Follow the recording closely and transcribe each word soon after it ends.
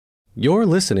You're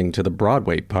listening to the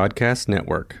Broadway Podcast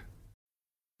Network.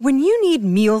 When you need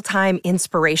mealtime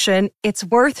inspiration, it's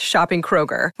worth shopping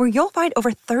Kroger, where you'll find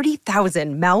over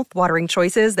 30,000 mouth-watering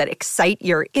choices that excite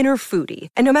your inner foodie.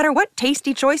 And no matter what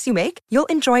tasty choice you make, you'll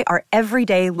enjoy our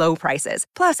everyday low prices,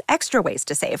 plus extra ways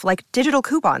to save, like digital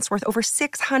coupons worth over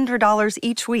 $600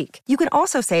 each week. You can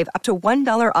also save up to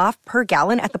 $1 off per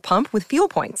gallon at the pump with fuel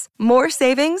points. More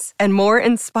savings and more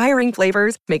inspiring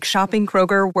flavors make shopping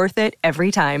Kroger worth it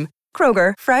every time.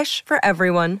 Kroger, fresh for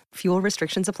everyone. Fuel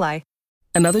restrictions apply.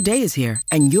 Another day is here,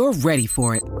 and you're ready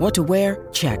for it. What to wear?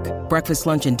 Check. Breakfast,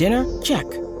 lunch, and dinner? Check.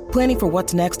 Planning for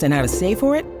what's next and how to save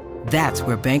for it? That's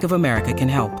where Bank of America can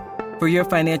help. For your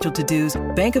financial to-dos,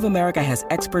 Bank of America has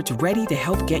experts ready to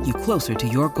help get you closer to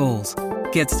your goals.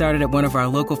 Get started at one of our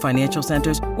local financial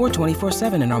centers or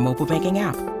 24/7 in our mobile banking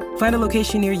app. Find a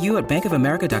location near you at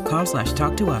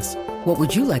bankofamerica.com/talktous. What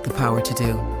would you like the power to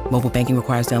do? Mobile banking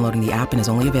requires downloading the app and is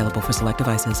only available for select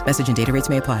devices. Message and data rates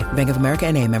may apply. Bank of America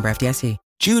N.A., member FDIC.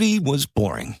 Judy was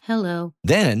boring. Hello.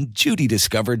 Then Judy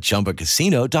discovered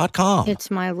ChumbaCasino.com.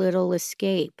 It's my little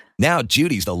escape. Now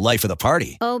Judy's the life of the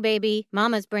party. Oh, baby,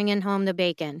 mama's bringing home the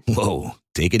bacon. Whoa,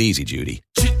 take it easy, Judy.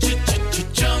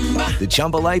 The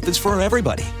Chumba life is for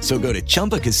everybody. So go to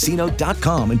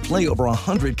ChumbaCasino.com and play over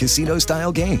 100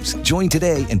 casino-style games. Join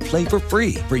today and play for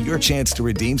free for your chance to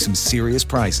redeem some serious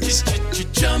prizes.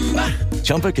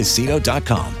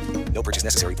 ChumbaCasino.com. No purchase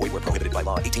necessary. Void where prohibited by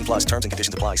law. 18 plus terms and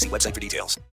conditions apply. See website for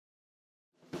details.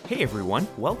 Hey everyone,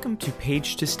 welcome to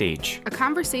Page to Stage, a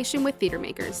conversation with theater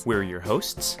makers. We're your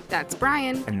hosts. That's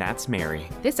Brian. And that's Mary.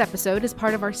 This episode is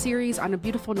part of our series on A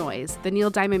Beautiful Noise, the Neil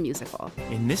Diamond musical.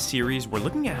 In this series, we're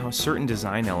looking at how certain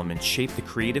design elements shape the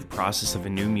creative process of a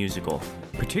new musical,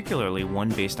 particularly one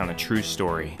based on a true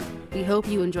story. We hope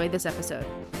you enjoyed this episode.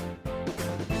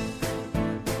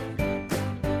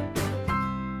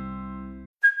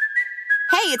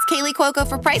 Hey, it's Kaylee Cuoco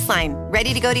for Priceline.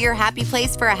 Ready to go to your happy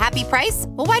place for a happy price?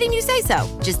 Well, why didn't you say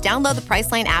so? Just download the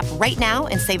Priceline app right now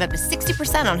and save up to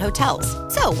 60% on hotels.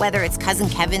 So whether it's Cousin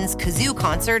Kevin's Kazoo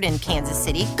Concert in Kansas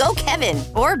City, go Kevin,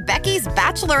 or Becky's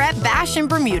Bachelorette Bash in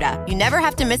Bermuda, you never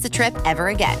have to miss a trip ever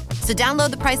again. So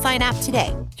download the Priceline app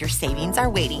today. Your savings are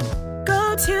waiting.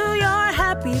 Go to your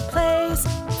happy place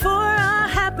for a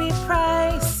happy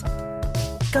price.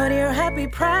 Go to your happy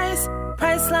price,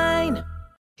 Priceline.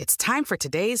 It's time for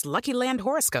today's Lucky Land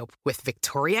horoscope with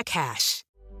Victoria Cash.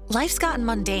 Life's gotten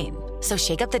mundane, so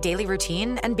shake up the daily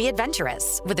routine and be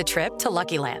adventurous with a trip to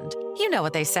Lucky Land. You know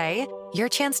what they say, your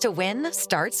chance to win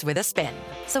starts with a spin.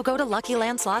 So go to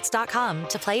LuckyLandSlots.com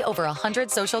to play over 100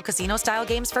 social casino-style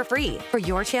games for free for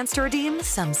your chance to redeem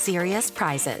some serious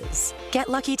prizes. Get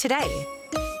lucky today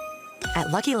at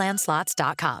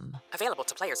LuckyLandSlots.com. Available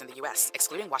to players in the U.S.,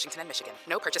 excluding Washington and Michigan.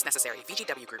 No purchase necessary.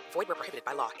 VGW Group. Void where prohibited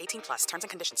by law. 18 plus. Terms and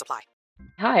conditions apply.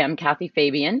 Hi, I'm Kathy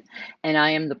Fabian, and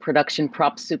I am the production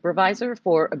prop supervisor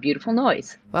for A Beautiful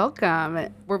Noise.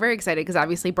 Welcome. We're very excited because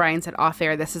obviously Brian said off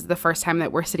air, this is the first time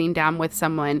that we're sitting down with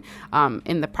someone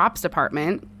in the props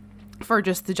department for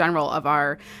just the general of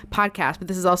our podcast, but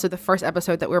this is also the first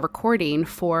episode that we're recording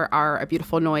for our A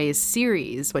Beautiful Noise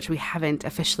series, which we haven't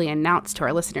officially announced to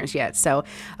our listeners yet. So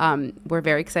we're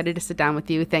very excited to sit down with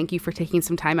you. Thank you for taking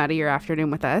some time out of your afternoon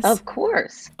with us. Of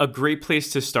course. A great place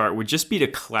to start would just be to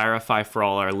clarify for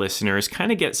all our listeners,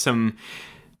 kind of get some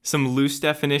loose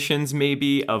definitions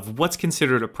maybe of what's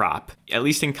considered a prop. At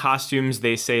least in costumes,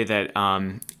 they say that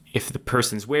if the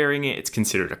person's wearing it, it's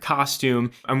considered a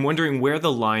costume. I'm wondering where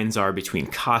the lines are between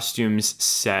costumes,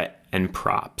 set, and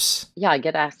props. Yeah, I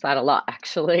get asked that a lot,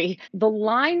 actually. The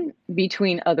line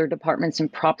between other departments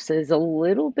and props is a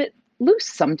little bit loose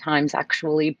sometimes,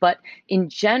 actually. But in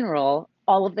general,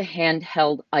 all of the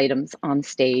handheld items on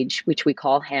stage, which we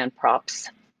call hand props,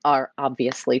 are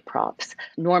obviously props.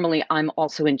 Normally, I'm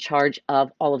also in charge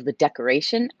of all of the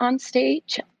decoration on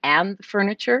stage and the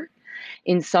furniture.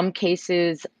 In some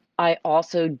cases, I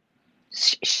also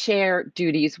share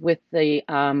duties with the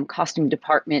costume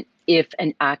department if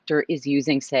an actor is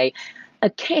using, say,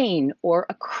 a cane or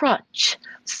a crutch.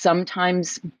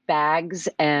 Sometimes bags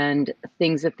and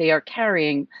things that they are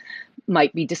carrying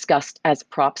might be discussed as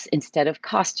props instead of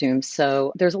costumes.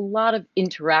 So there's a lot of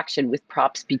interaction with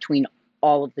props between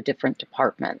all of the different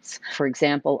departments. For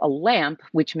example, a lamp,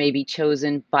 which may be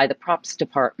chosen by the props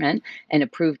department and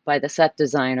approved by the set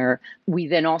designer, we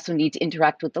then also need to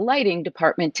interact with the lighting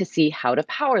department to see how to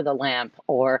power the lamp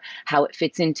or how it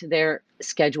fits into their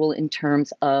schedule in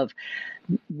terms of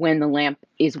when the lamp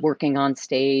is working on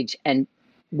stage and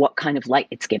what kind of light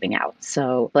it's giving out.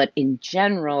 So, but in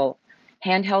general,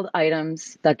 handheld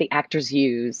items that the actors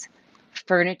use,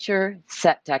 furniture,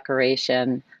 set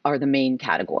decoration are the main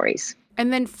categories.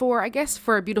 And then for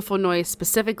A Beautiful Noise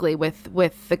specifically with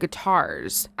the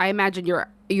guitars, I imagine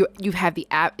you have the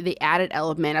added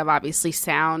element of obviously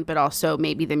sound, but also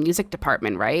maybe the music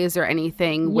department, right? Is there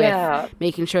anything with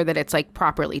making sure that it's like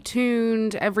properly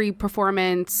tuned every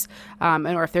performance,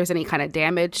 or if there's any kind of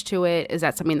damage to it? Is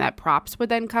that something that props would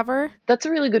then cover? That's a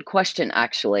really good question,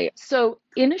 actually. So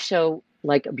in a show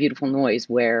like A Beautiful Noise,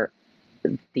 where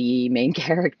the main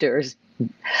character's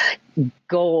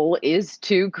goal is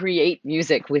to create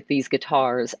music with these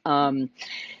guitars, the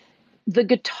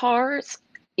guitars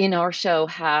in our show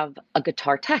have a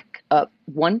guitar tech,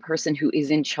 one person who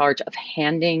is in charge of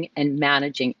handing and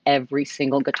managing every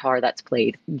single guitar that's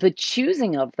played. The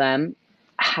choosing of them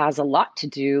has a lot to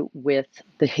do with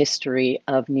the history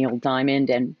of Neil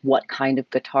Diamond and what kind of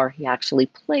guitar he actually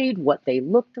played, what they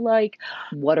looked like,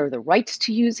 what are the rights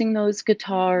to using those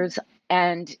guitars.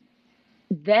 And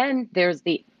then there's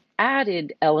the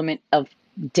added element of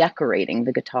decorating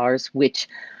the guitars, which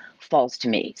falls to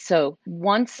me. So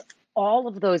once all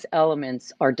of those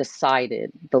elements are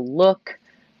decided, the look,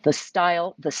 the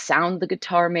style, the sound the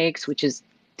guitar makes, which is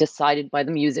decided by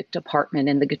the music department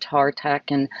and the guitar tech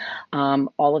and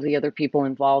all of the other people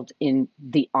involved in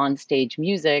the onstage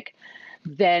music,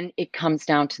 then it comes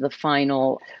down to the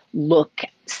final look,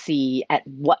 see at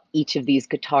what each of these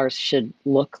guitars should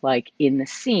look like in the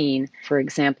scene. For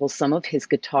example, some of his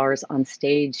guitars on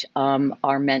stage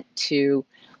are meant to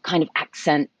kind of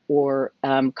accent or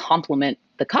complement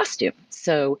the costume.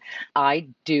 So I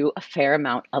do a fair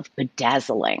amount of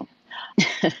bedazzling.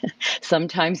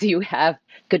 Sometimes you have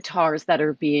guitars that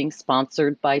are being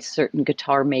sponsored by certain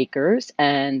guitar makers,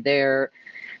 and there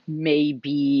may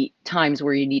be times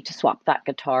where you need to swap that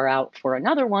guitar out for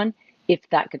another one if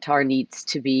that guitar needs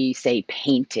to be, say,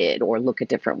 painted or look a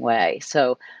different way.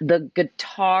 So the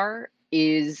guitar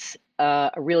is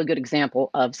a really good example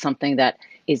of something that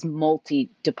is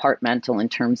multi-departmental in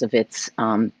terms of its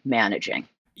managing.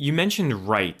 You mentioned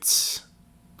rights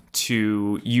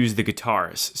to use the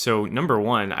guitars. So number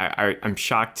one, I'm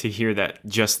shocked to hear that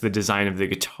just the design of the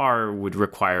guitar would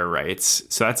require rights.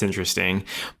 So that's interesting.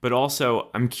 But also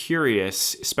I'm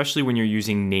curious, especially when you're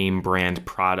using name brand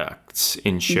products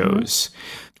in shows,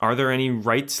 are there any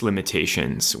rights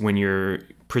limitations when you're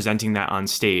presenting that on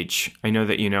stage? I know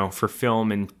that, for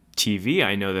film and TV,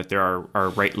 I know that there are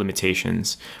right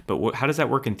limitations, but how does that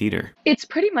work in theater? It's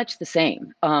pretty much the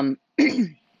same.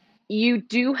 You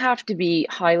do have to be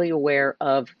highly aware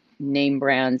of name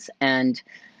brands, and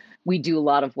we do a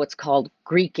lot of what's called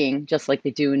Greeking, just like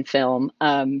they do in film,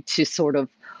 to sort of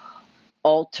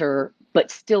alter, but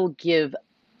still give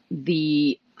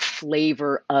the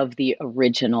flavor of the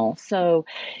original. So,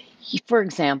 for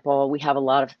example, we have a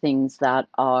lot of things that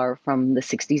are from the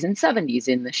 60s and 70s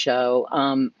in the show.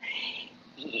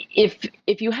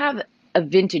 If you have a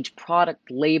vintage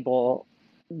product label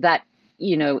that,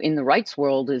 in the rights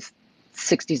world is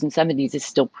 60s and 70s is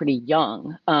still pretty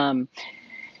young.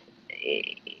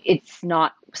 It's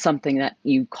not something that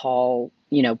you call,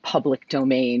 public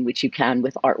domain, which you can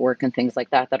with artwork and things like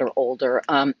that are older.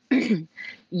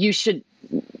 You should,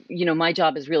 my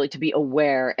job is really to be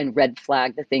aware and red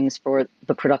flag the things for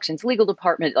the production's legal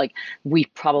department. Like, we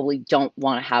probably don't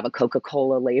want to have a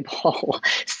Coca-Cola label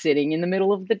sitting in the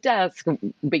middle of the desk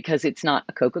because it's not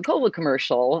a Coca-Cola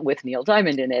commercial with Neil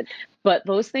Diamond in it. But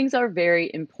those things are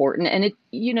very important. And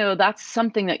that's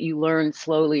something that you learn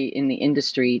slowly in the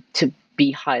industry to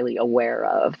be highly aware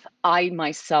of. I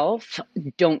myself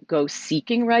don't go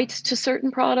seeking rights to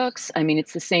certain products. I mean,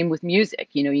 it's the same with music.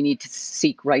 You need to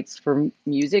seek rights for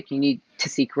music. You need to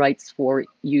seek rights for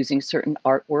using certain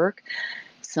artwork.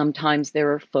 Sometimes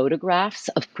there are photographs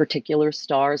of particular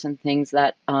stars and things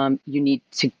that you need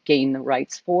to gain the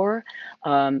rights for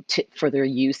their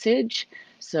usage.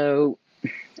 So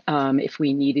if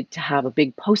we needed to have a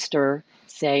big poster,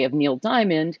 say, of Neil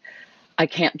Diamond, I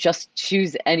can't just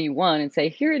choose any one and say,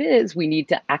 here it is. We need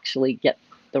to actually get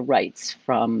the rights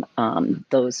from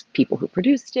those people who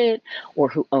produced it or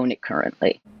who own it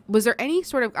currently. Was there any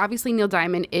sort of, obviously Neil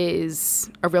Diamond is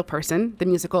a real person. The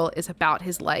musical is about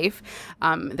his life.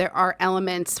 There are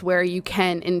elements where you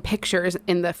can, in pictures,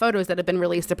 in the photos that have been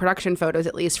released, the production photos,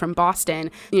 at least from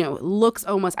Boston, looks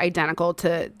almost identical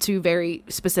to very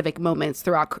specific moments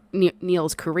throughout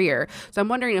Neil's career. So I'm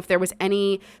wondering if there was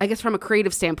any, I guess from a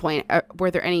creative standpoint, were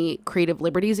there any creative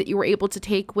liberties that you were able to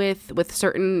take with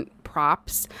certain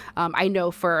props? I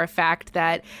know for a fact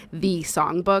that the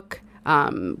songbook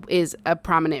is a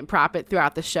prominent prop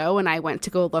throughout the show, and I went to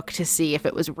go look to see if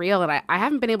it was real, and I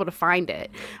haven't been able to find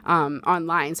it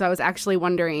online. So I was actually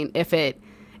wondering if it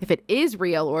is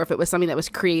real or if it was something that was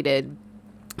created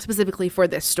specifically for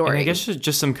this story. And I guess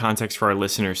just some context for our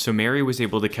listeners. So Mary was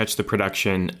able to catch the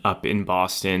production up in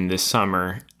Boston this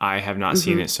summer. I have not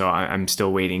seen it, so I'm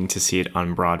still waiting to see it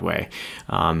on Broadway.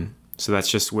 So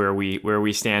that's just where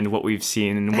we stand, what we've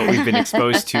seen, and what we've been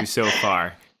exposed to so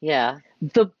far. Yeah.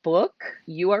 The book,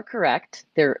 you are correct.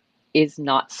 There is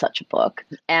not such a book.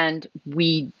 And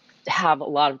we have a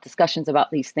lot of discussions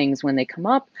about these things when they come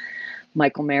up.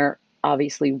 Michael Mayer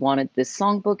obviously wanted this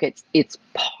songbook. It's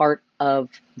part of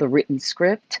the written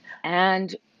script.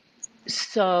 And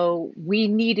so we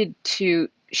needed to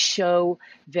show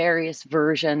various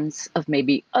versions of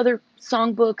maybe other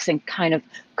songbooks and kind of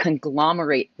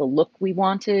conglomerate the look we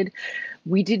wanted.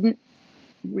 We didn't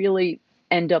really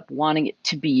end up wanting it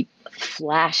to be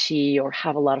flashy or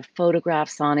have a lot of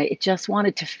photographs on it. It just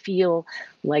wanted to feel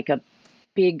like a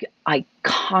big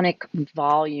iconic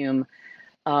volume.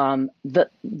 The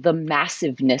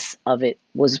massiveness of it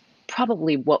was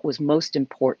probably what was most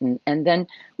important. And then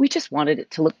we just wanted it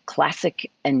to look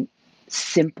classic and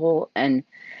simple and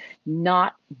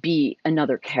not be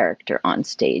another character on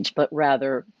stage, but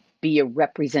rather be a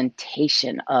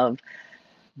representation of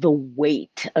the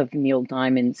weight of Neil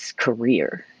Diamond's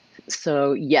career.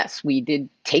 So yes, we did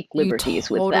take liberties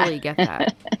with that. You totally get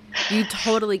that. You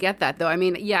totally get that, though. I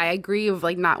mean, yeah, I agree of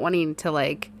like not wanting to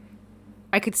like,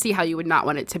 I could see how you would not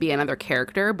want it to be another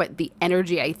character, but the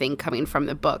energy, I think, coming from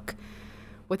the book,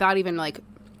 without even like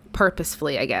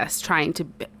purposefully, I guess, trying to,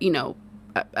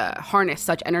 harness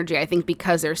such energy, I think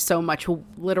because there's so much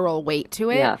literal weight to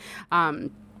it. Yeah.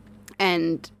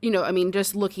 And, I mean,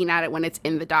 just looking at it when it's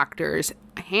in the doctor's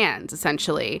hands,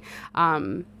 essentially,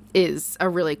 is a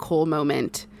really cool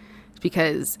moment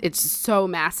because it's so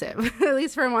massive. At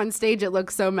least from on stage, it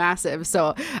looks so massive.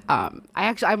 So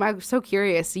I'm so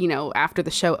curious, after the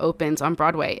show opens on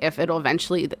Broadway, if it'll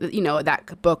eventually,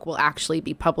 that book will actually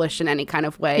be published in any kind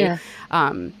of way. Yeah.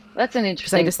 That's an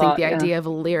interesting I just thought, think the idea of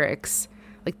lyrics,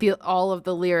 like all of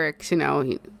the lyrics,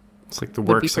 it's like the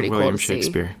works of William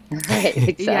Shakespeare. Right,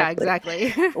 exactly. Yeah,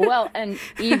 exactly. Well, and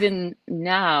even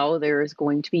now there is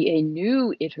going to be a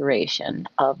new iteration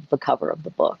of the cover of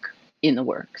the book in the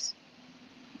works.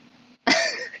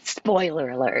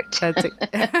 Spoiler alert. That's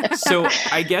it. So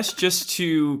I guess just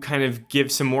to kind of give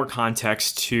some more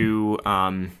context to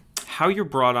how you're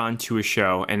brought on to a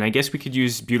show, and I guess we could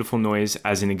use Beautiful Noise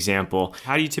as an example.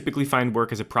 How do you typically find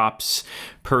work as a props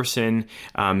person,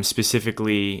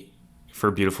 specifically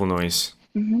for Beautiful Noise?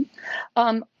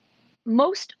 Mm-hmm.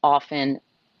 Most often,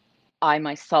 I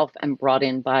myself am brought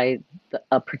in by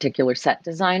a particular set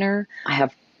designer. I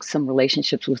have some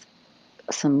relationships with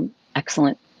some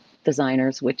excellent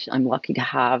designers, which I'm lucky to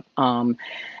have.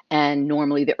 And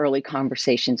normally the early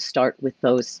conversations start with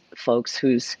those folks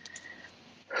whose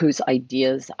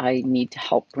ideas I need to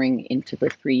help bring into the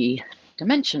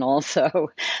three-dimensional.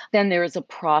 So then there is a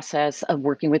process of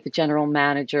working with the general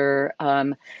manager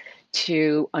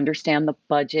to understand the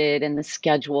budget and the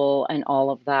schedule and all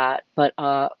of that. But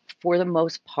for the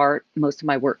most part, most of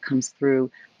my work comes through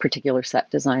particular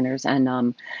set designers.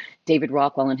 And David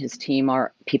Rockwell and his team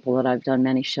are people that I've done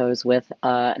many shows with,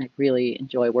 and I really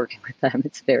enjoy working with them.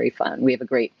 It's very fun. We have a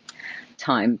great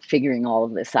time figuring all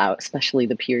of this out, especially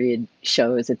the period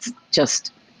shows. It's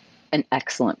just an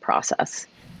excellent process.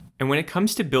 And when it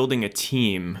comes to building a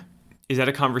team, is that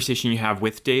a conversation you have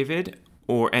with David?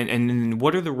 And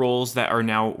what are the roles that are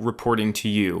now reporting to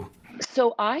you?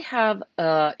 So I have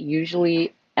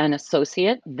usually an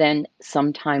associate, then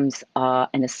sometimes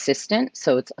an assistant.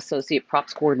 So it's associate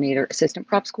props coordinator, assistant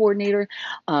props coordinator.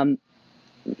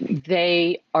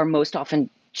 They are most often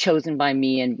chosen by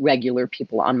me and regular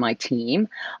people on my team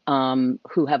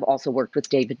who have also worked with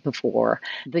David before.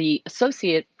 The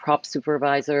associate prop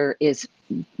supervisor is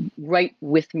right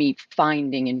with me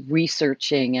finding and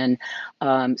researching and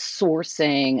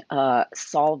sourcing,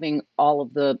 solving all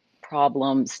of the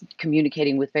problems,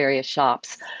 communicating with various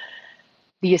shops.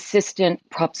 The assistant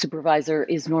prop supervisor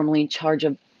is normally in charge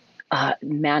of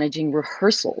managing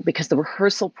rehearsal, because the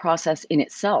rehearsal process in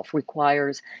itself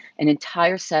requires an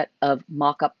entire set of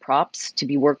mock-up props to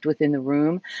be worked with in the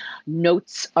room.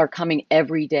 Notes are coming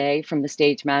every day from the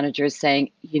stage managers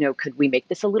saying, could we make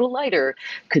this a little lighter?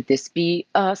 Could this be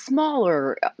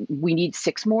smaller? We need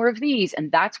 6 more of these.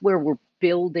 And that's where we're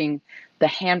building the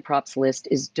hand props list,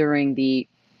 is during the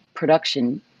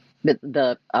production,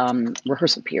 the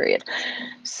rehearsal period.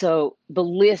 So the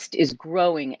list is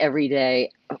growing every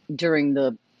day during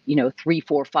the 3,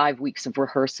 4, 5 weeks of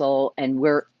rehearsal, and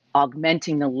we're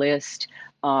augmenting the list,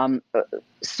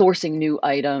 sourcing new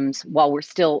items, while we're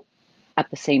still at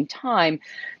the same time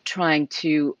trying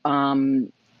to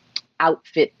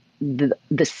outfit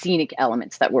the scenic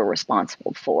elements that we're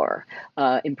responsible for.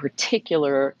 In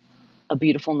particular, A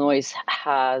Beautiful Noise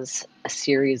has a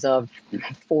series of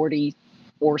 40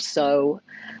 or so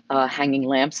hanging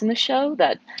lamps in the show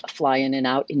that fly in and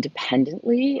out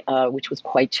independently, which was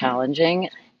quite challenging.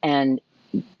 And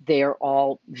they're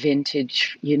all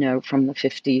vintage, from the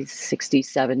 50s, 60s,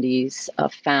 70s,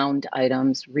 found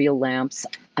items, real lamps.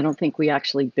 I don't think we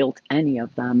actually built any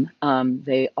of them.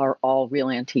 They are all real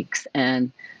antiques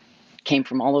and came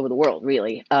from all over the world,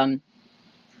 really.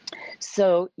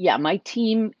 So, yeah, my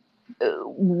team,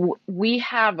 we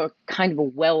have a kind of a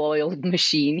well-oiled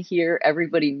machine here.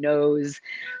 Everybody knows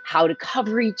how to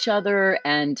cover each other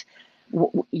and,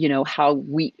 how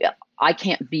I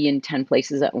can't be in 10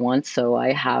 places at once. So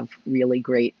I have really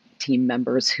great team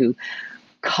members who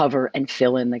cover and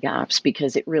fill in the gaps,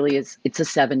 because it really is, it's a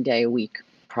 7-day-a-week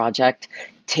project,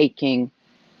 taking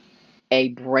a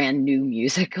brand new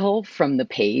musical from the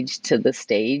page to the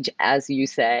stage, as you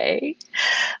say.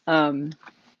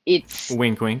 It's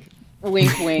wink, wink.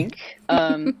 Wink, wink.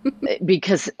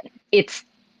 Because it's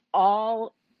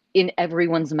all in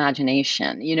everyone's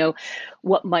imagination.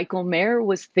 What Michael Mayer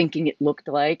was thinking it looked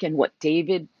like, and what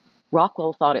David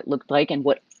Rockwell thought it looked like, and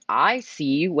what I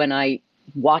see when I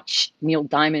watch Neil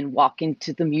Diamond walk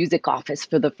into the music office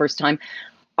for the first time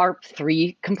are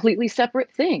 3 completely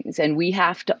separate things. And we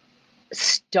have to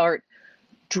start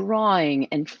drawing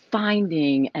and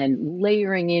finding and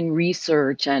layering in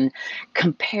research and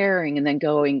comparing, and then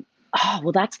going, oh,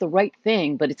 well, that's the right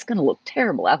thing, but it's going to look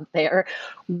terrible out there.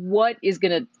 What is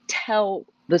going to tell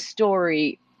the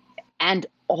story and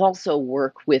also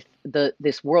work with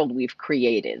this world we've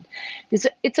created?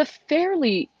 It's a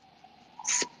fairly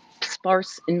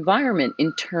sparse environment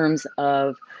in terms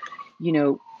of,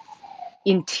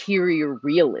 interior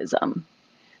realism.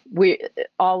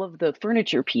 All of the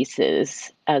furniture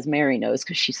pieces, as Mary knows,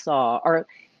 because she saw, are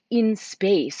in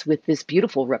space with this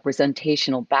beautiful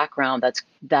representational background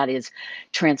that is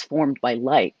transformed by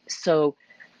light. So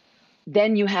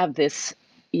then you have this,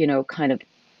 kind of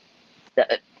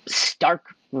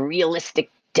stark, realistic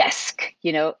desk,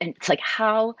 and it's like,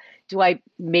 how do I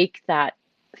make that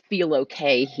feel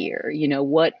okay here?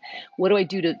 What do I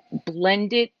do to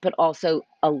blend it, but also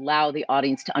allow the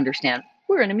audience to understand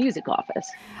we're in a music office?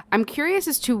 I'm curious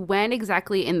as to when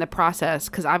exactly in the process,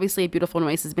 because obviously A Beautiful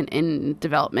Noise has been in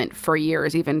development for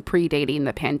years, even predating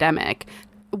the pandemic.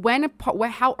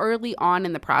 How early on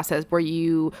in the process were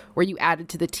you added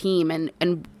to the team,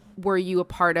 and were you a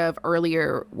part of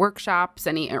earlier workshops,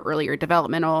 any earlier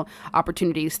developmental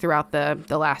opportunities throughout the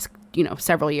last,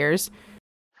 several years?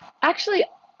 Actually,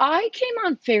 I came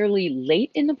on fairly late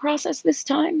in the process this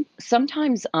time.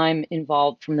 Sometimes I'm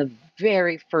involved from the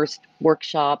very first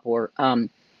workshop, or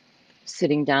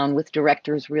sitting down with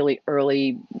directors really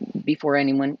early before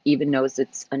anyone even knows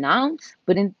it's announced.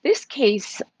 But in this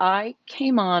case, I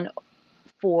came on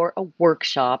for a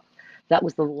workshop that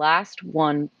was the last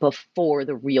one before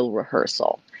the real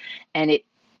rehearsal. And it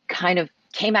kind of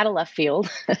came out of left field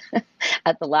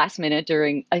at the last minute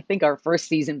during, I think, our first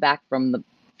season back from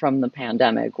the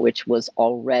pandemic, which was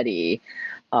already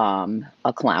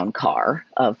a clown car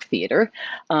of theater.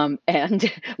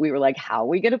 And we were like, how are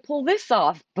we going to pull this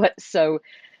off? But so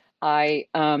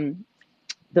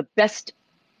the best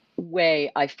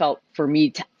way I felt for me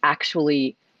to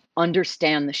actually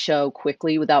understand the show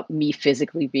quickly without me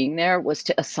physically being there was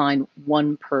to assign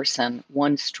one person,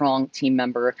 one strong team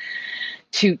member,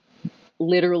 to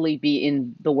literally be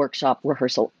in the workshop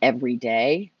rehearsal every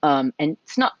day. And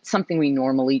it's not something we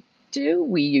normally do.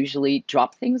 We usually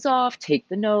drop things off, take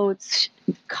the notes,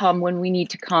 come when we need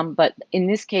to come. But in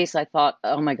this case, I thought,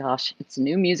 oh my gosh, it's a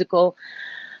new musical.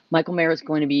 Michael Mayer is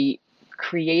going to be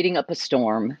creating up a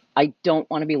storm. I don't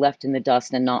want to be left in the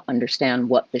dust and not understand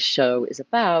what the show is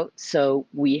about. So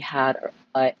we had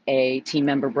a team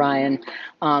member, Brian,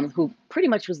 who pretty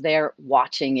much was there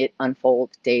watching it unfold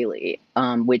daily,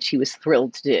 which he was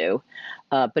thrilled to do.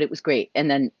 But it was great. And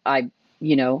then I,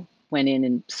 went in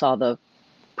and saw the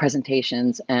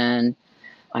presentations, and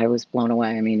I was blown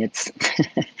away. I mean, it's,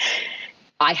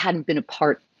 I hadn't been a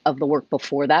part of the work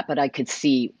before that, but I could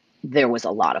see there was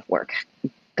a lot of work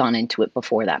gone into it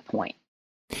before that point.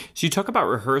 So you talk about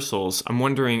rehearsals. I'm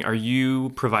wondering, are you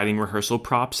providing rehearsal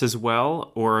props as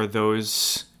well, or are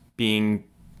those being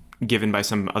given by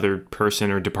some other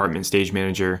person or department stage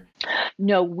manager?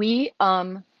 No, we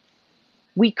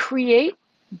create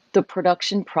the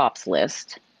production props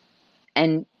list,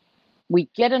 and we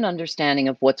get an understanding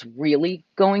of what's really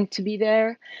going to be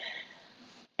there.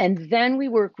 And then we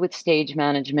work with stage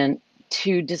management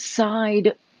to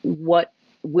decide what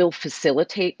will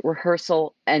facilitate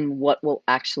rehearsal and what will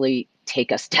actually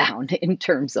take us down in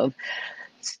terms of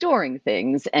storing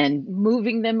things and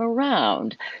moving them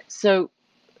around. So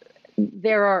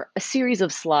there are a series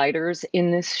of sliders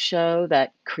in this show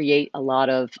that create a lot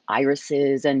of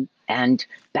irises and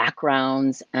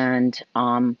backgrounds, and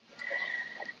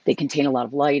they contain a lot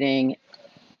of lighting.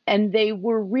 And they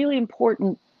were really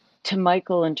important to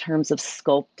Michael in terms of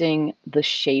sculpting the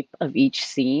shape of each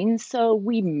scene. So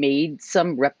we made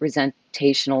some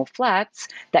representational flats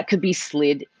that could be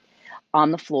slid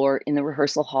on the floor in the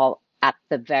rehearsal hall at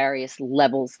the various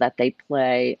levels that they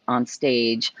play on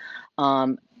stage.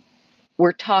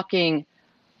 We're talking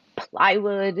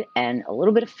plywood and a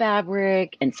little bit of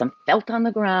fabric and some felt on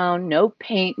the ground, no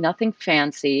paint, nothing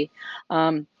fancy.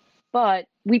 But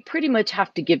we pretty much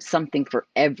have to give something for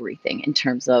everything in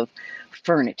terms of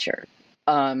furniture.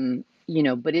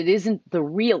 But it isn't the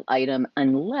real item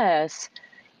unless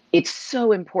it's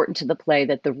so important to the play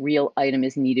that the real item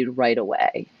is needed right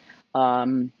away.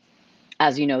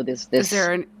 As you know, this. Is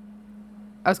there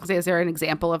is there an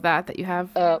example of that you have?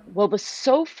 Well, the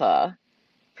sofa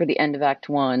for the end of Act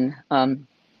 1,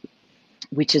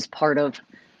 which is part of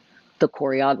the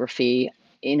choreography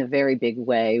in a very big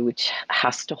way, which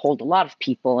has to hold a lot of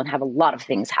people and have a lot of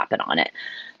things happen on it.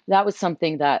 That was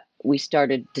something that we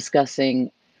started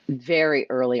discussing very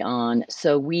early on.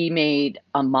 So we made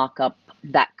a mock-up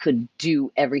that could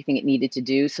do everything it needed to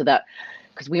do, so that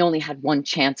because we only had one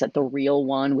chance at the real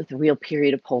one with the real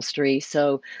period upholstery.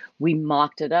 So we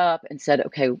mocked it up and said,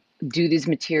 okay, do these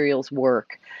materials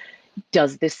work?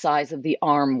 Does this size of the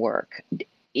arm work?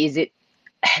 Is it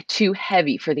too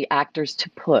heavy for the actors to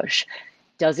push?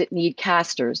 Does it need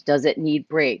casters? Does it need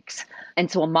brakes? And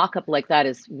so a mock-up like that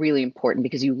is really important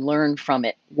because you learn from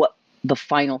it what the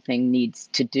final thing needs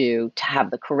to do to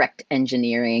have the correct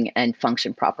engineering and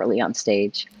function properly on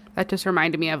stage. That just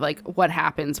reminded me of like what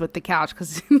happens with the couch,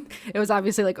 because it was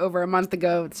obviously like over a month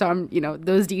ago. So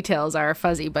those details are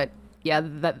fuzzy, but yeah,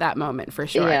 that moment for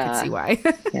sure. Yeah. I could see why.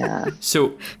 Yeah.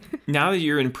 So now that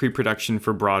you're in pre-production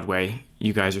for Broadway,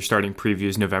 you guys are starting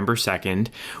previews November 2nd.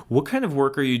 What kind of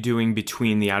work are you doing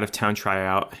between the out-of-town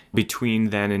tryout, between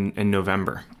then and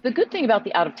November? The good thing about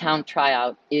the out-of-town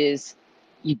tryout is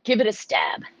you give it a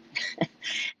stab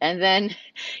and then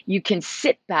you can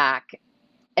sit back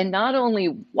and not only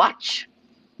watch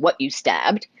what you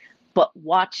stabbed, but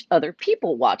watch other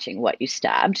people watching what you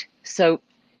stabbed. So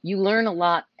you learn a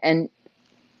lot, and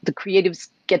the creatives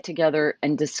get together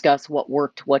and discuss what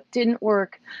worked, what didn't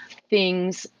work.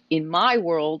 Things in my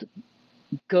world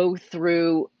go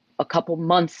through a couple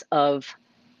months of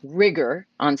rigor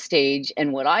on stage.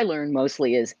 And what I learned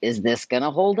mostly is this going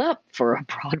to hold up for a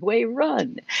Broadway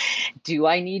run? Do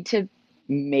I need to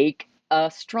make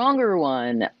a stronger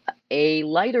one, a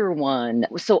lighter one?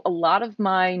 So a lot of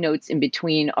my notes in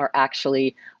between are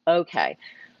actually, okay,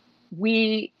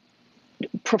 we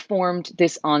performed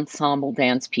this ensemble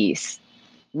dance piece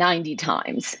 90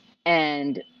 times,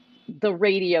 and the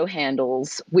radio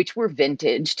handles, which were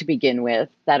vintage to begin with,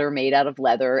 that are made out of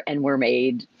leather and were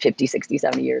made 50, 60,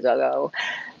 70 years ago,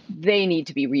 they need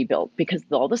to be rebuilt because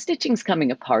all the stitching's coming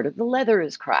apart, or the leather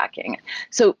is cracking.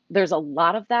 So there's a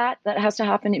lot of that has to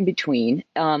happen in between.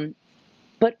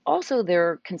 But also there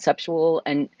are conceptual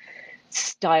and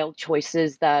style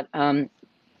choices that,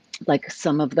 like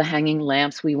some of the hanging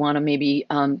lamps, we want to maybe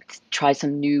try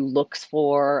some new looks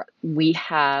for. We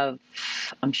have,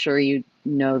 I'm sure you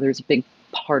know, there's a big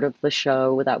part of the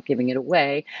show, without giving it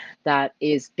away, that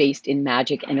is based in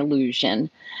magic and illusion.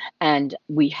 And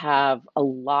we have a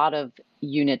lot of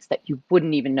units that you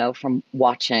wouldn't even know from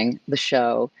watching the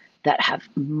show that have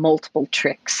multiple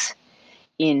tricks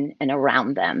in and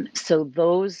around them. So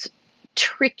those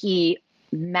tricky,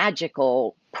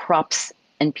 magical props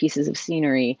and pieces of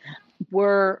scenery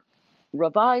were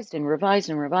revised and revised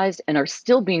and revised, and are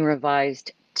still being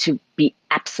revised to be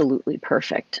absolutely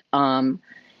perfect.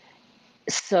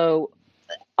 So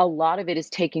a lot of it is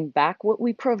taking back what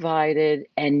we provided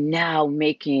and now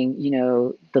making,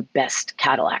 the best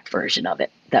Cadillac version of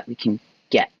it that we can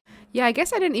get. Yeah, I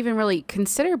guess I didn't even really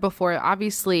consider before.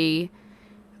 Obviously,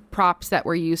 props that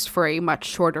were used for a much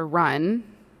shorter run,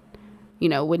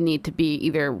 would need to be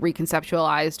either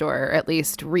reconceptualized or at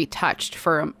least retouched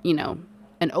for,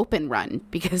 an open run,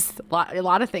 because a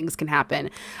lot of things can happen.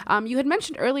 You had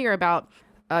mentioned earlier about,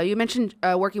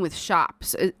 working with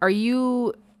shops. Are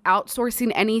you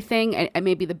outsourcing anything, and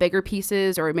maybe the bigger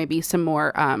pieces or maybe some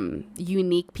more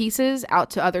unique pieces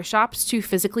out to other shops to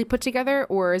physically put together,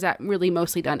 or is that really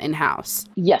mostly done in-house?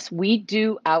 Yes, we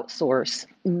do outsource.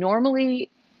 Normally,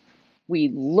 we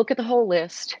look at the whole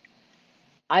list.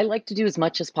 I like to do as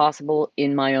much as possible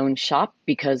in my own shop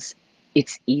because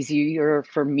it's easier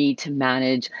for me to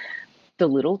manage the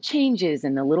little changes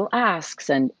and the little asks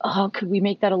and, oh, could we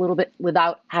make that a little bit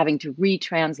without having to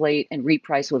retranslate and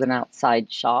reprice with an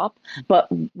outside shop? But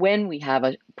when we have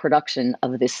a production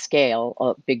of this scale,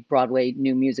 a big Broadway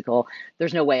new musical,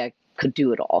 there's no way I could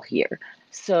do it all here.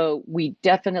 So we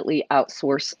definitely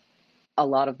outsource a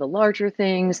lot of the larger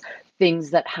things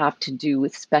that have to do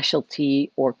with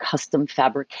specialty or custom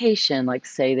fabrication. Like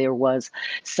say there was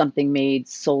something made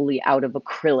solely out of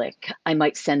acrylic. I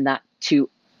might send that to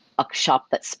a shop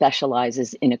that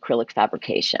specializes in acrylic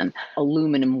fabrication.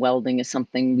 Aluminum welding is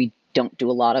something we don't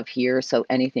do a lot of here. So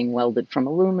anything welded from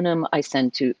aluminum, I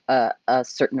send to a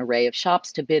certain array of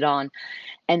shops to bid on.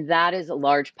 And that is a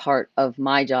large part of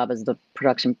my job as the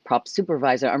production prop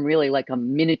supervisor. I'm really like a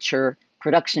miniature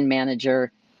production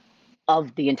manager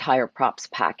of the entire props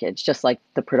package, just like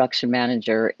the production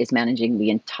manager is managing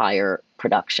the entire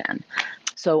production.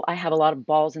 So I have a lot of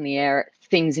balls in the air,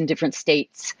 things in different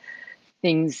states,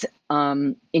 things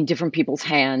in different people's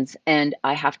hands, and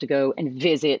I have to go and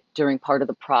visit during part of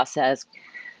the process,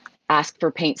 ask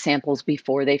for paint samples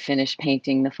before they finish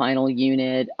painting the final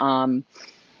unit. And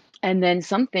then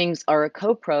some things are a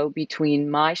co-pro between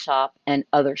my shop and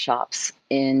other shops.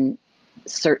 In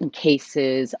certain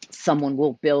cases, someone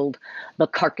will build the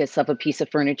carcass of a piece of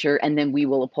furniture and then we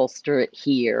will upholster it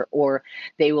here, or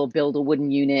they will build a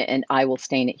wooden unit and I will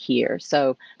stain it here.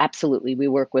 So absolutely, we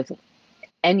work with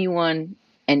anyone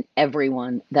and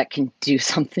everyone that can do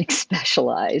something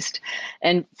specialized.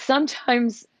 And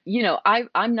sometimes, you know,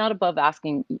 I'm not above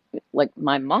asking like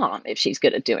my mom if she's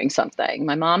good at doing something.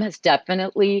 My mom has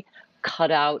definitely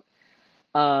cut out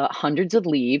hundreds of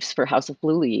leaves for House of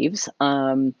Blue Leaves.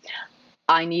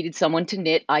 I needed someone to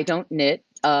knit. I don't knit.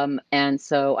 And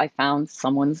so I found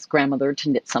someone's grandmother to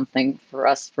knit something for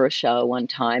us for a show one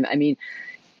time. I mean,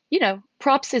 you know,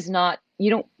 props is not, you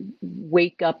don't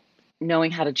wake up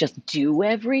knowing how to just do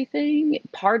everything.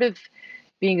 Part of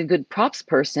being a good props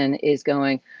person is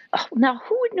going, oh, now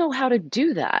who would know how to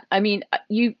do that? I mean,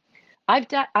 I've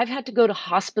had to go to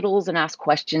hospitals and ask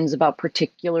questions about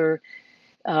particular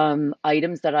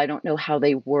items that I don't know how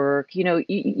they work. You know,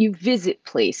 you visit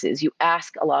places, you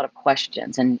ask a lot of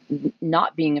questions, and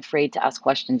not being afraid to ask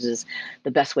questions is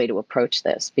the best way to approach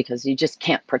this, because you just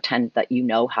can't pretend that you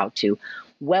know how to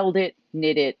weld it,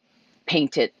 knit it,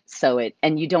 paint it, sew it,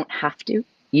 and you don't have to.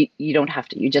 You don't have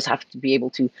to. You just have to be able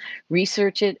to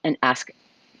research it and ask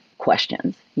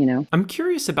questions, you know? I'm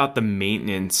curious about the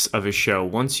maintenance of a show.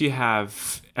 Once you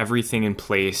have everything in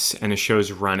place and a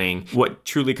show's running, what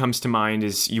truly comes to mind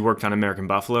is you worked on American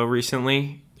Buffalo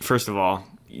recently. First of all,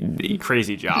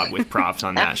 crazy job with props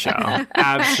on that show.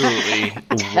 Absolutely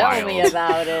wild. Tell me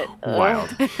about it.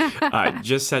 Wild.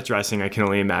 Just set dressing, I can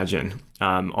only imagine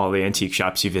all the antique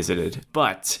shops you visited.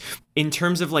 But in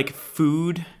terms of like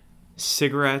food,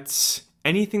 cigarettes,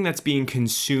 anything that's being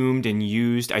consumed and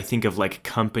used, I think of like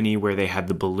Company, where they had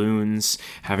the balloons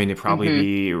having to probably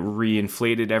be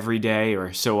reinflated every day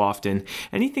or so often.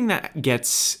 Anything that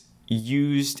gets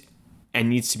used and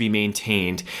needs to be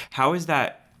maintained, how is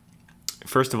that,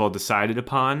 first of all, decided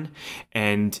upon,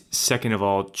 and second of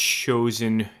all,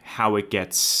 chosen how it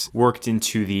gets worked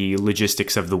into the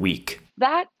logistics of the week?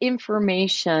 That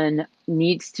information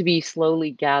needs to be slowly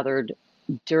gathered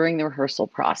during the rehearsal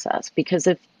process, because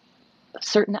if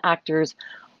certain actors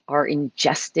are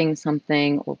ingesting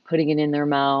something or putting it in their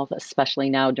mouth, especially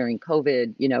now during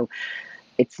COVID, you know,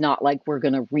 it's not like we're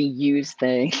going to reuse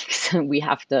things. We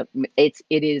have to, it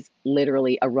is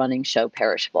literally a running show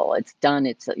perishable. It's done.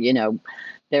 It's, you know,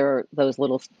 there are those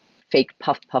little fake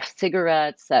puff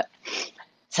cigarettes that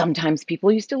sometimes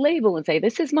people used to label and say,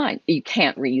 this is mine. You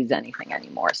can't reuse anything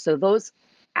anymore. So those,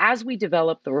 as we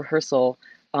develop the rehearsal,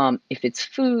 if it's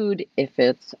food, if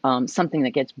it's something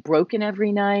that gets broken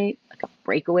every night, like a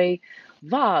breakaway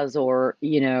vase, or,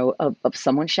 you know, if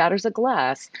someone shatters a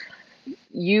glass,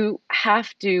 you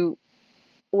have to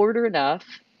order enough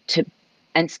to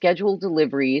and schedule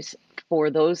deliveries for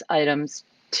those items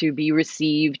to be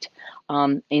received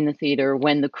in the theater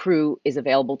when the crew is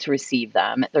available to receive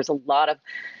them. There's a lot of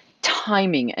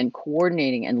timing and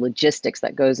coordinating and logistics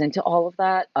that goes into all of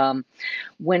that.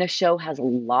 When a show has a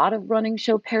lot of running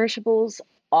show perishables,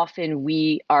 often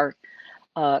we are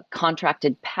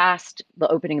contracted past the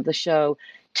opening of the show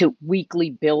to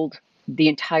weekly build the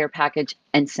entire package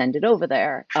and send it over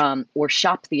there, or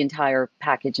shop the entire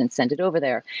package and send it over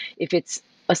there. If it's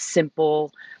a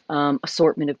simple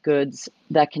assortment of goods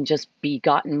that can just be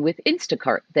gotten with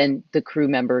Instacart, then the crew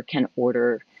member can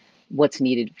order what's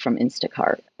needed from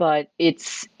Instacart. But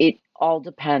it all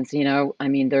depends, you know. I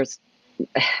mean, there's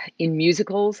in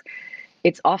musicals,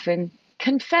 it's often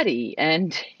confetti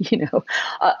and, you know,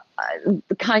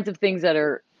 the kinds of things that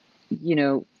are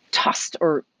tossed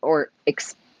or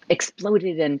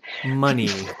exploded and money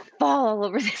fall all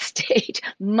over the stage.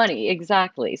 Money,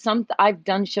 exactly. I've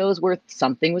done shows where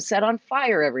something was set on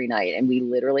fire every night, and we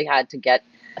literally had to get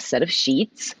a set of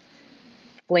sheets,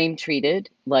 flame treated,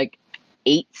 like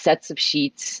 8 sets of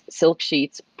sheets, silk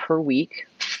sheets per week,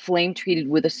 flame treated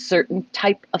with a certain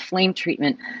type of flame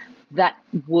treatment that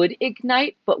would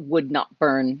ignite but would not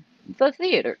burn the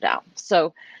theater down.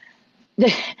 So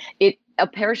a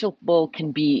perishable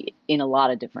can be in a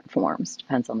lot of different forms,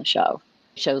 depends on the show.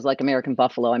 Shows like American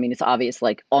Buffalo, I mean, it's obvious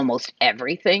like almost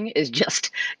everything is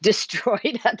just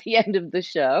destroyed at the end of the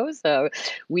show. So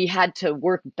we had to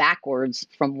work backwards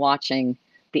from watching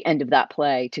the end of that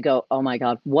play to go, oh my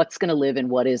God, what's going to live and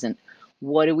what isn't?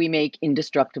 What do we make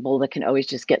indestructible that can always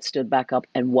just get stood back up,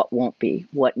 and what won't be?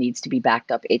 What needs to be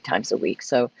backed up 8 times a week?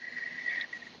 So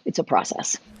it's a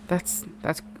process. That's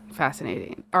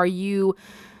fascinating. Are you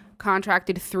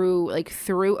contracted through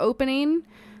opening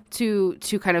to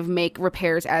kind of make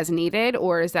repairs as needed,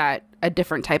 or is that a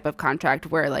different type of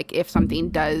contract where like if something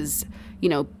does,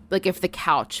 like if the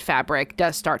couch fabric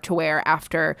does start to wear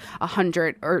after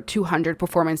 100 or 200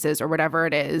 performances or whatever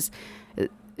it is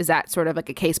that sort of like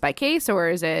a case by case, or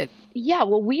is it? Yeah,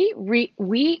 well,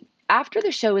 we after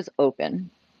the show is open,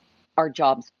 our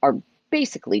jobs are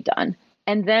basically done.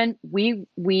 And then we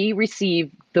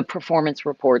receive the performance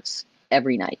reports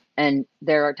every night. And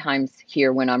there are times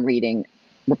here when I'm reading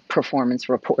performance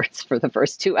reports for the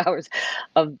first 2 hours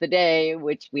of the day,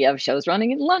 which we have shows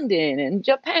running in London and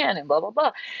Japan and blah, blah,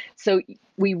 blah. So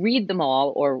we read them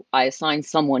all, or I assign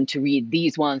someone to read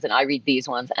these ones and I read these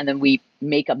ones. And then we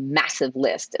make a massive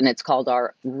list, and it's called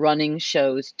our running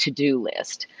shows to-do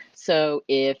list. So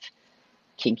if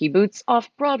Kinky Boots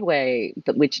Off-Broadway,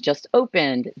 which just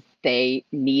opened, they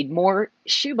need more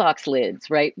shoebox lids,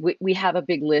 right? We have a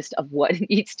big list of what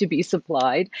needs to be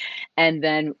supplied, and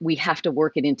then we have to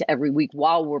work it into every week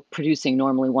while we're producing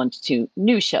normally 1 to 2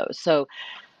 new shows. So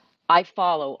I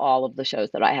follow all of the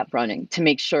shows that I have running to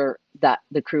make sure that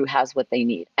the crew has what they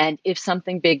need. And if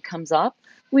something big comes up,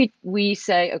 we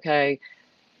say, okay,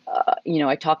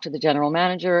 I talked to the general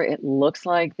manager. It looks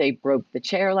like they broke the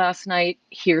chair last night.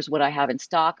 Here's what I have in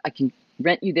stock. I can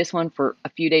rent you this one for a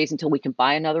few days until we can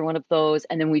buy another one of those.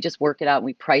 And then we just work it out and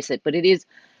we price it. But it is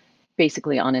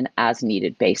basically on an as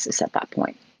needed basis at that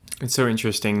point. It's so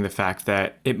interesting, the fact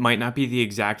that it might not be the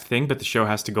exact thing, but the show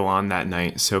has to go on that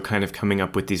night. So kind of coming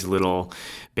up with these little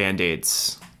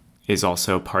Band-Aids is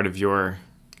also part of your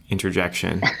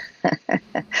interjection.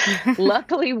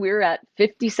 Luckily, we're at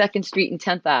 52nd Street and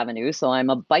 10th Avenue, so I'm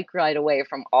a bike ride away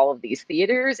from all of these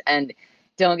theaters. And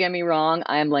don't get me wrong,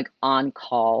 I'm like on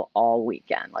call all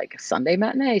weekend, like Sunday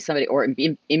matinee, or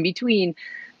in between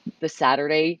the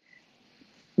Saturday,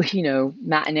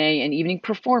 matinee and evening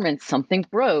performance, something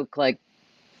broke. Like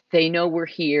they know we're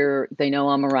here, they know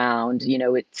I'm around.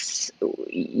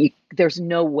 There's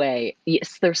no way.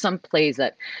 Yes, there's some plays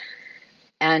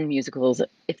and musicals,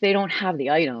 if they don't have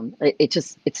the item,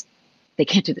 they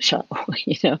can't do the show,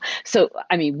 So,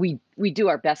 I mean, we do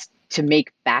our best to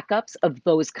make backups of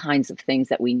those kinds of things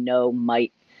that we know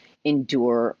might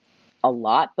endure a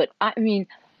lot. But I mean,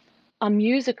 a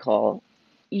musical,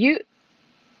 you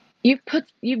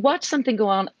watch something go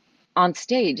on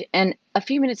stage, and a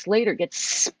few minutes later gets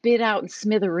spit out in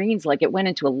smithereens like it went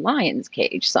into a lion's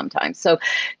cage sometimes. So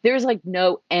there's like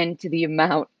no end to the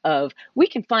amount of, we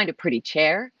can find a pretty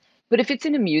chair, but if it's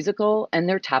in a musical and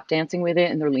they're tap dancing with it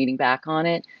and they're leaning back on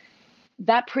it,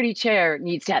 that pretty chair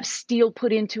needs to have steel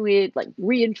put into it, like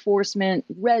reinforcement,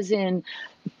 resin,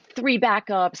 3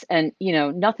 backups, and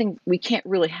nothing. We can't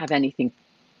really have anything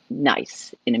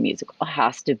nice in a musical. It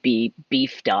has to be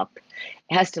beefed up.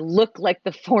 It has to look like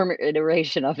the former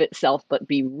iteration of itself, but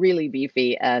be really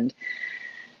beefy. And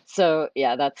so,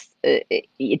 yeah,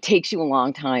 it takes you a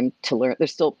long time to learn.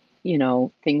 There's still,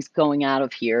 things going out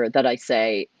of here that I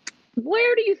say,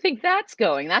 where do you think that's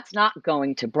going? That's not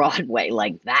going to Broadway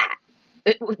like that.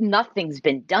 Nothing's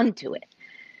been done to it.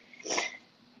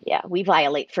 Yeah, we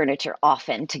violate furniture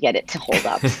often to get it to hold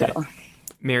up. So,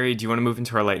 Mary, do you want to move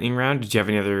into our lightning round? Did you have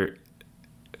any other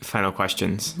final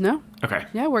questions? No. Okay.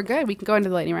 Yeah, we're good. We can go into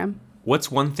the lightning round.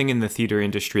 What's one thing in the theater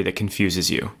industry that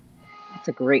confuses you? That's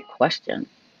a great question.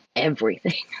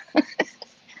 Everything.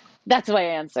 That's my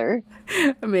answer.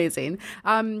 Amazing.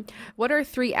 What are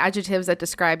 3 adjectives that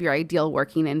describe your ideal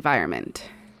working environment?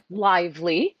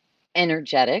 Lively,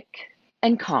 energetic,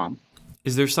 and calm.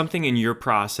 Is there something in your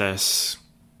process,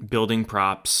 building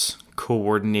props,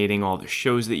 coordinating all the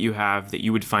shows that you have, that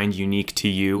you would find unique to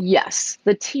you? Yes.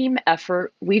 The team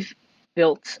effort. We've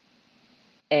built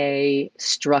a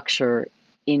structure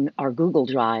in our Google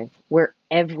Drive where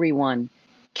everyone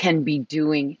can be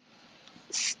doing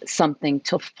something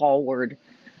to forward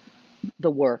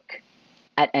the work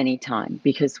at any time,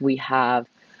 because we have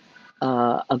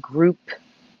a group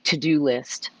to-do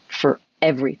list for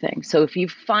everything. So if you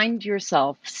find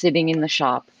yourself sitting in the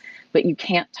shop, but you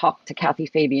can't talk to Kathy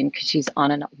Fabian because she's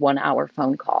on a 1-hour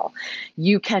phone call,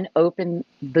 you can open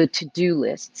the to-do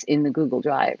lists in the Google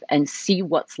Drive and see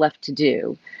what's left to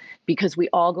do, because we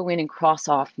all go in and cross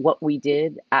off what we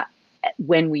did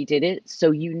when we did it.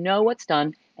 So you know what's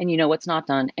done and you know what's not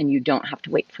done, and you don't have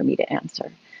to wait for me to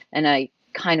answer. And I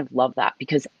kind of love that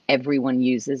because everyone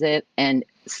uses it. And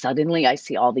suddenly I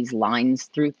see all these lines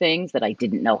through things that I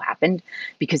didn't know happened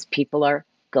because people are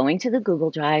going to the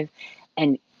Google Drive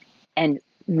and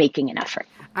making an effort.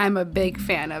 I'm a big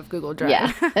fan of Google Drive.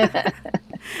 Yeah.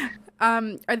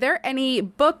 Are there any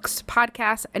books,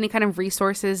 podcasts, any kind of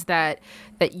resources that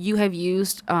you have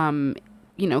used,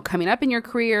 coming up in your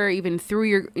career, even through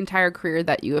your entire career,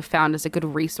 that you have found as a good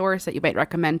resource that you might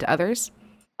recommend to others?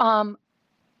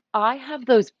 I have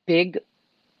those big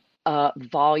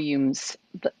volumes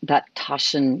that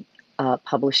Taschen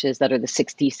publishes that are the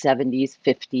 60s, 70s,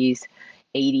 50s,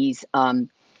 80s,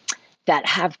 that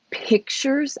have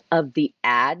pictures of the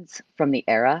ads from the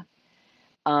era.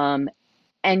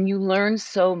 And you learn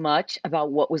so much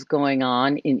about what was going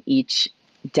on in each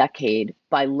decade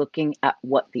by looking at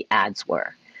what the ads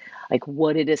were. Like,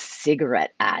 what did a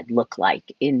cigarette ad look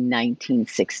like in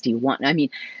 1961? I mean,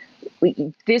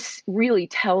 this really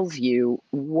tells you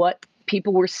what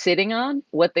people were sitting on,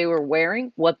 what they were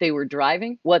wearing, what they were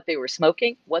driving, what they were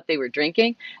smoking, what they were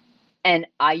drinking. And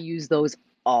I use those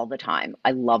all the time.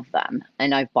 I love them.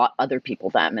 And I've bought other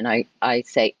people them. And I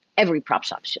say every prop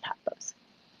shop should have those.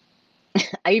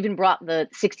 I even brought the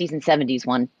 60s and 70s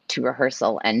one to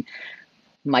rehearsal, and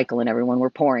Michael and everyone were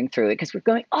pouring through it because we're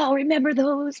going, oh, remember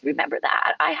those? Remember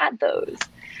that? I had those.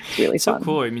 It's really so fun.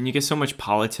 Cool. I mean, you get so much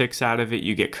politics out of it.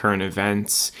 You get current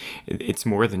events. It's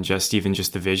more than just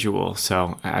the visual.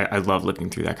 So I love looking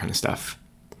through that kind of stuff.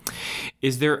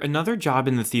 Is there another job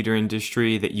in the theater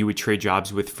industry that you would trade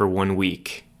jobs with for 1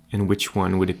 week? And which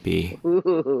one would it be?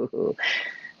 Ooh,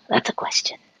 that's a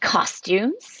question.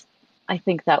 Costumes. I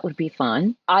think that would be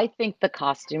fun. I think the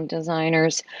costume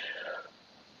designers'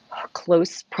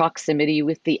 close proximity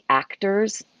with the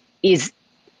actors is,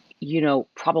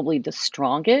 probably the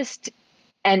strongest.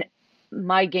 And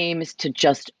my game is to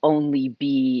just only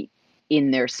be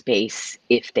in their space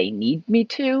if they need me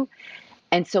to.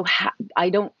 And so I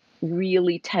don't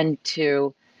really tend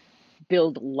to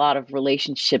build a lot of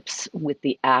relationships with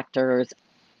the actors.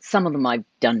 Some of them I've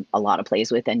done a lot of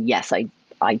plays with, and yes,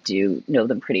 I do know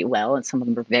them pretty well, and some of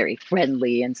them are very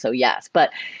friendly, and so yes.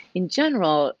 But in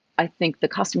general, I think the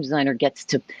costume designer gets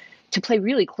to play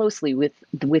really closely with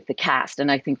the cast,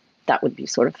 and I think that would be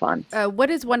sort of fun.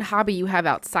 What is one hobby you have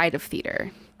outside of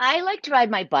theater? I like to ride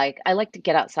my bike. I like to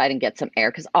get outside and get some air,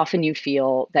 because often you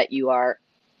feel that you are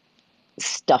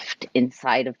stuffed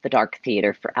inside of the dark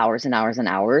theater for hours and hours and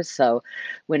hours. So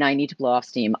when I need to blow off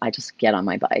steam, I just get on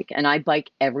my bike, and I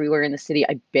bike everywhere in the city.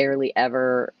 I barely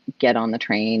ever get on the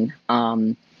train.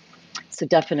 So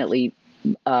definitely,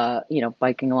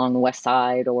 biking along the West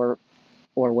Side or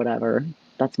whatever.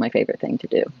 That's my favorite thing to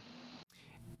do.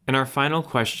 And our final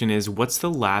question is, what's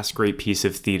the last great piece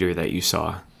of theater that you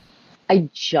saw? I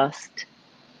just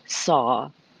saw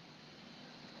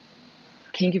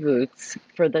Kinky Boots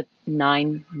for the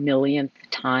 9 millionth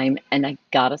time, and I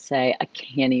gotta say, I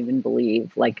can't even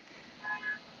believe,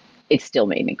 it still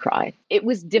made me cry. It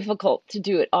was difficult to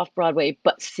do it off Broadway,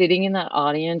 but sitting in that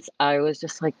audience, I was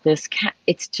just like,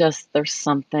 it's just, there's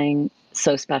something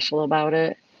so special about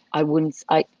it. I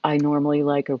normally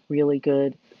like a really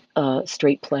good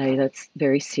straight play that's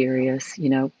very serious,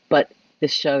 but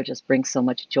this show just brings so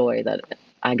much joy that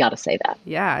I gotta say that.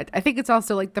 Yeah, I think it's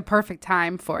also the perfect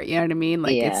time for it. You know what I mean?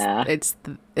 Yeah. It's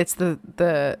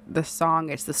the song,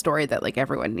 it's the story that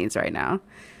everyone needs right now.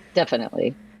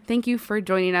 Definitely. Thank you for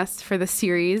joining us for the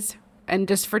series and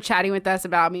just for chatting with us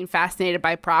about being fascinated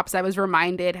by props. I was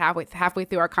reminded halfway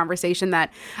through our conversation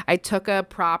that I took a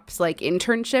props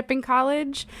internship in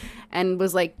college and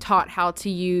was taught how to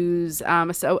use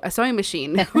a sewing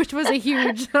machine, which was a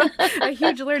huge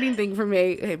learning thing for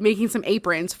me, making some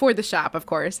aprons for the shop, of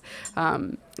course.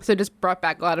 So it just brought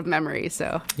back a lot of memories.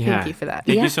 So Thank you for that.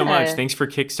 Thank you so much. Thanks for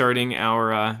kickstarting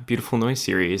our Beautiful Noise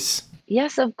series.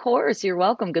 Yes, of course. You're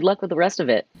welcome. Good luck with the rest of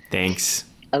it. Thanks.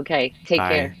 Okay. Take Bye.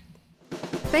 care.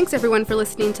 Thanks everyone for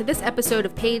listening to this episode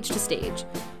of Page to Stage.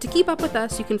 To keep up with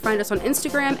us, you can find us on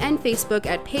Instagram and Facebook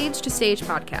at Page to Stage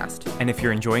Podcast. And if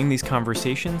you're enjoying these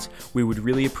conversations, we would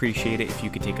really appreciate it if you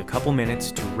could take a couple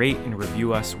minutes to rate and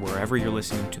review us wherever you're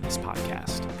listening to this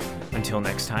podcast. Until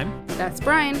next time. That's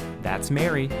Brian. That's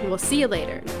Mary. We'll see you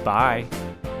later. Bye.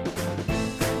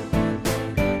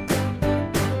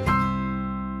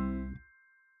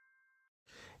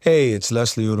 Hey, it's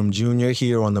Leslie Odom Jr.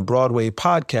 here on the Broadway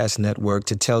Podcast Network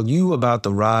to tell you about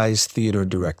the Rise Theater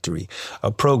Directory,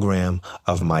 a program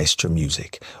of Maestro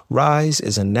Music. Rise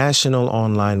is a national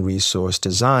online resource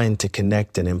designed to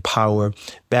connect and empower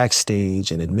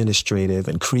backstage and administrative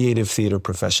and creative theater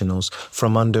professionals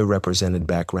from underrepresented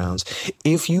backgrounds.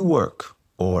 If you work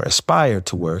or aspire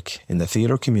to work in the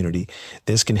theater community,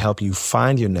 this can help you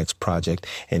find your next project.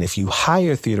 And if you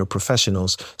hire theater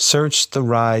professionals, search the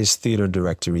Rise Theater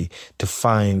Directory to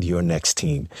find your next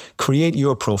team. Create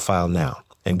your profile now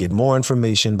and get more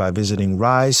information by visiting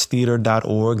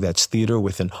risetheater.org. That's theater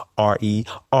with an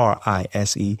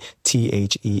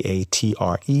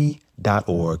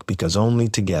RERISETHEATRE.org, because only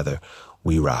together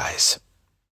we rise.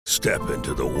 Step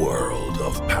into the world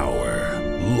of power,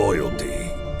 loyalty,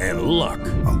 and luck.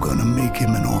 I'm gonna make him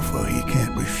an offer he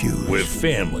can't refuse. With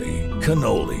family,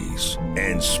 cannolis,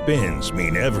 and spins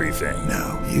mean everything.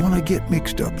 Now, you wanna get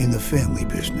mixed up in the family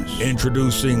business.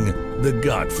 Introducing The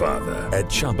Godfather at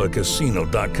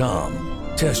ChumbaCasino.com.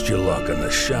 Test your luck in the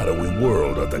shadowy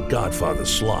world of The Godfather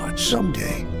slot.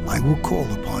 Someday, I will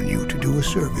call upon you to do a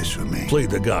service for me. Play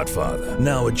The Godfather,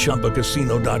 now at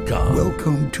ChumbaCasino.com.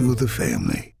 Welcome to the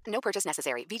family. No purchase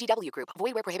necessary. VGW Group.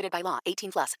 Void where prohibited by law.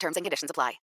 18+. Terms and conditions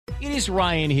apply. It is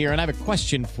Ryan here, and I have a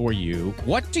question for you.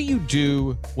 What do you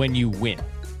do when you win?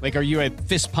 Like, are you a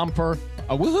fist pumper,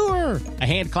 a woo-hooer, a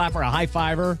hand clapper, a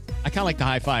high-fiver? I kind of like the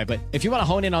high-five, but if you want to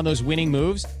hone in on those winning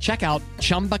moves, check out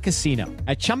Chumba Casino.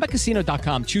 At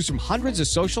ChumbaCasino.com, choose from hundreds of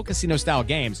social casino-style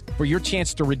games for your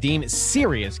chance to redeem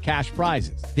serious cash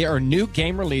prizes. There are new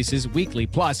game releases weekly,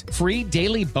 plus free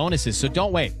daily bonuses, so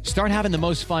don't wait. Start having the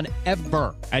most fun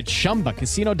ever at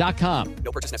ChumbaCasino.com.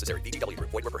 No purchase necessary. VGW Group.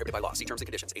 Void where prohibited by law. See terms and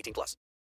conditions. 18+.